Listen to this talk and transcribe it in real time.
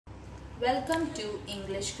Welcome to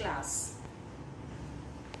English class.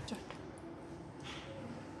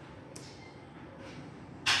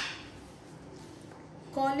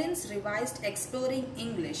 Collins Revised Exploring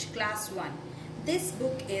English Class 1. This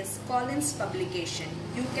book is Collins publication.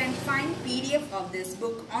 You can find PDF of this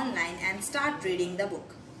book online and start reading the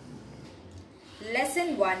book.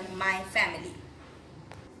 Lesson 1, My Family.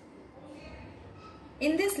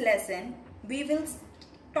 In this lesson, we will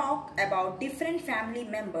talk about different family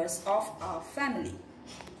members of our family,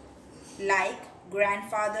 like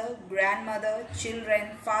grandfather, grandmother,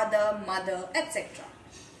 children, father, mother, etc.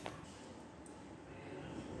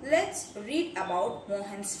 Let's read about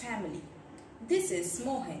Mohan's family. This is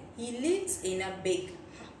Mohan. He lives in a big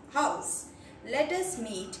house. Let us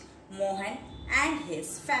meet Mohan and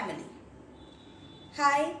his family.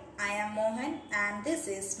 Hi, I am Mohan and this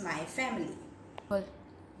is my family.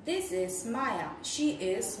 This is Maya. She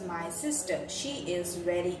is my sister. She is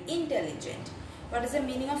very intelligent. What is the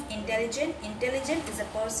meaning of intelligent? Intelligent is a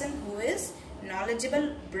person who is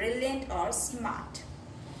knowledgeable, brilliant or smart.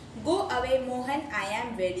 Go away, Mohan. I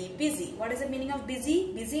am very busy. What is the meaning of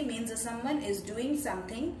busy? Busy means someone is doing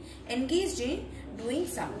something, engaged in doing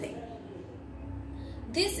something.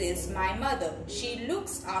 This is my mother. She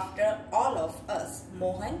looks after all of us.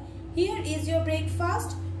 Mohan, here is your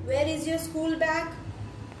breakfast. Where is your school bag?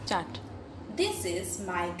 Chat. This is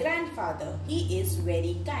my grandfather. He is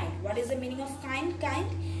very kind. What is the meaning of kind?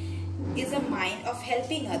 Kind is a mind of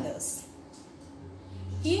helping others.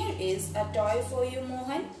 Here is a toy for you,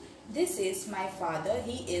 Mohan. This is my father.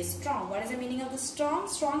 He is strong. What is the meaning of the strong?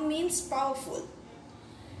 Strong means powerful.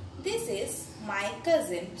 This is my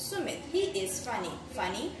cousin, Sumit. He is funny.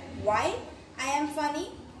 Funny. Why I am funny?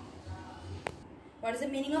 What is the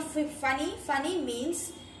meaning of funny? Funny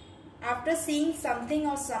means after seeing something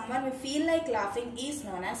or someone we feel like laughing is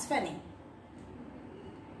known as funny.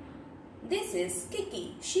 This is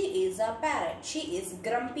Kiki. She is a parrot. She is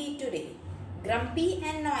grumpy today. Grumpy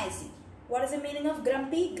and noisy. What is the meaning of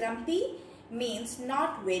grumpy? Grumpy means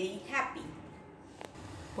not very happy.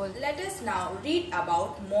 Let us now read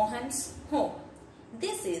about Mohan's home.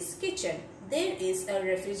 This is kitchen. There is a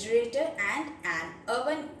refrigerator and an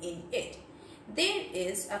oven in it. There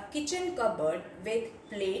is a kitchen cupboard with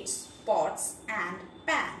plates, pots and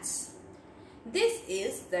pans. This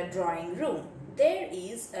is the drawing room. There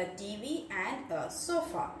is a TV and a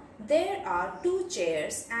sofa. There are 2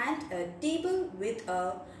 chairs and a table with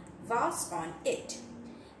a vase on it.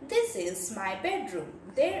 This is my bedroom.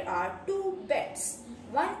 There are 2 beds.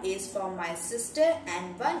 One is for my sister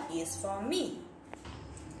and one is for me.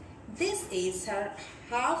 This is her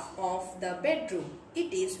half of the bedroom.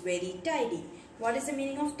 It is very tidy. What is the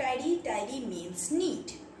meaning of tidy? Tidy means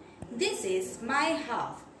neat. This is my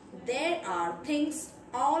half. There are things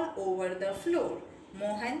all over the floor.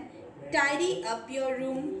 Mohan, tidy up your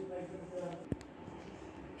room.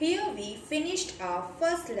 Here we finished our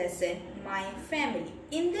first lesson, My Family.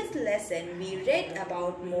 In this lesson, we read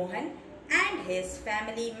about Mohan and his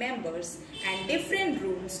family members and different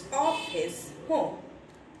rooms of his home.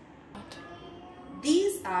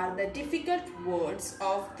 These are the difficult words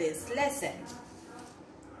of this lesson.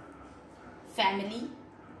 Family,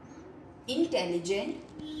 intelligent,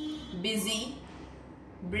 busy,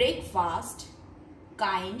 breakfast,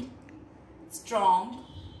 kind, strong,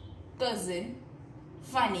 cousin,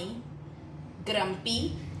 funny,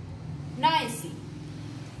 grumpy, noisy.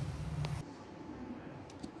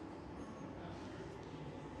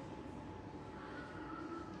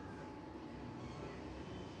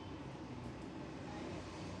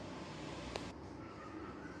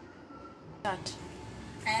 Chat.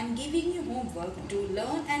 I am giving you homework to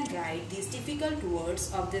learn and write these difficult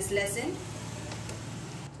words of this lesson.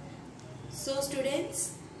 So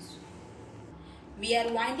students, we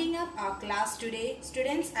are winding up our class today.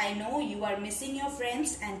 Students, I know you are missing your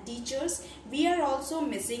friends and teachers. We are also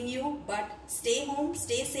missing you, but stay home,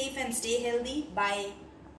 stay safe and stay healthy. Bye.